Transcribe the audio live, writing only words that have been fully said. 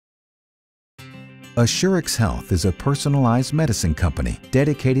Assurix Health is a personalized medicine company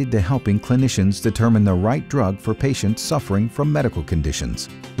dedicated to helping clinicians determine the right drug for patients suffering from medical conditions.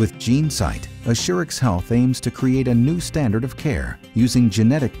 With GeneSight, Assurix Health aims to create a new standard of care using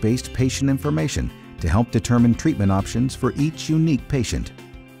genetic-based patient information to help determine treatment options for each unique patient.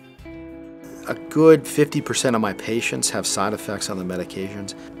 A good 50% of my patients have side effects on the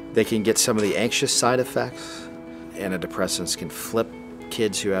medications. They can get some of the anxious side effects. Antidepressants can flip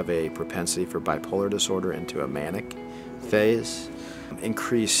kids who have a propensity for bipolar disorder into a manic phase,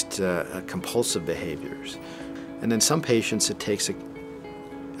 increased compulsive behaviors. And in some patients it takes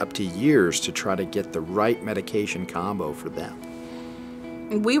up to years to try to get the right medication combo for them.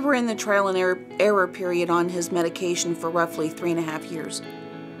 We were in the trial and error period on his medication for roughly 3.5 years.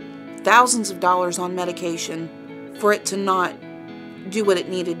 Thousands of dollars on medication for it to not do what it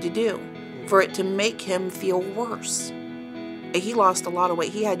needed to do, for it to make him feel worse. He lost a lot of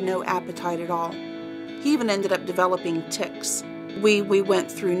weight. He had no appetite at all. He even ended up developing tics. We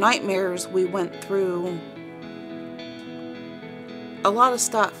went through nightmares. We went through a lot of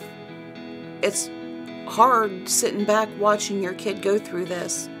stuff. It's hard sitting back watching your kid go through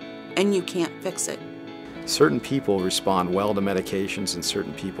this and you can't fix it. Certain people respond well to medications and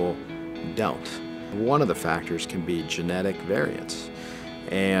certain people don't. One of the factors can be genetic variants.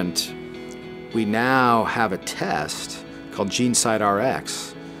 And we now have a test called GeneSight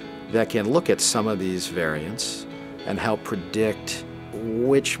RX that can look at some of these variants and help predict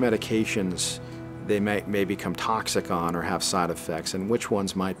which medications they may become toxic on or have side effects, and which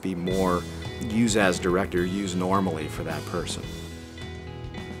ones might be more use as directed or use normally for that person.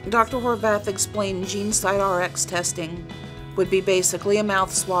 Dr. Horvath explained GeneSight RX testing would be basically a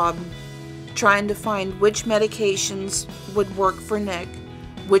mouth swab trying to find which medications would work for Nick,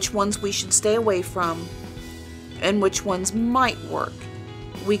 which ones we should stay away from, and which ones might work.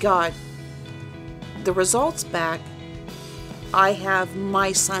 We got the results back. I have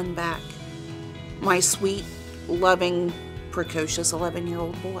my son back. My sweet, loving, precocious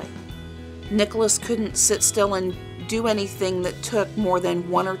 11-year-old boy. Nicholas couldn't sit still and do anything that took more than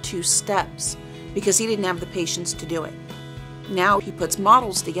 1 or 2 steps because he didn't have the patience to do it. Now he puts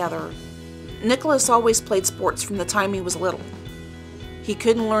models together. Nicholas always played sports from the time he was little. He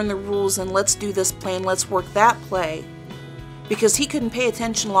couldn't learn the rules and let's do this play and let's work that play because he couldn't pay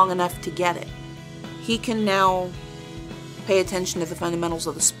attention long enough to get it. He can now pay attention to the fundamentals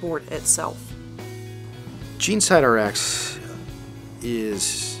of the sport itself. GeneSight RX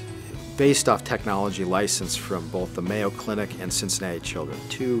is based off technology licensed from both the Mayo Clinic and Cincinnati Children,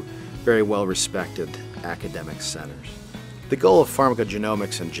 2 very well-respected academic centers. The goal of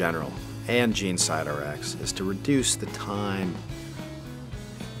pharmacogenomics in general and GeneSight RX is to reduce the time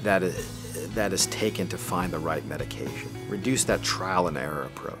that is taken to find the right medication. Reduce that trial and error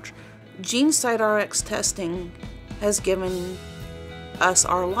approach. GeneSight RX testing has given us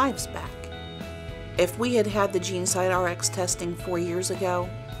our lives back. If we had had the GeneSight RX testing 4 years ago,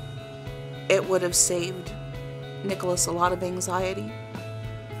 it would have saved Nicholas a lot of anxiety.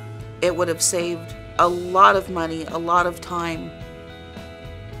 It would have saved a lot of money, a lot of time.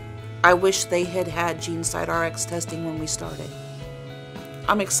 I wish they had had GeneSight RX testing when we started.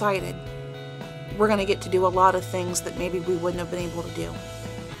 I'm excited. We're going to get to do a lot of things that maybe we wouldn't have been able to do.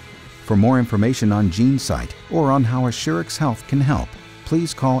 For more information on GeneSight or on how Assurix Health can help,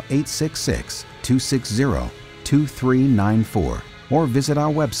 please call 866-260-2394 or visit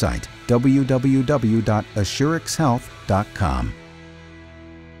our website www.assurixhealth.com.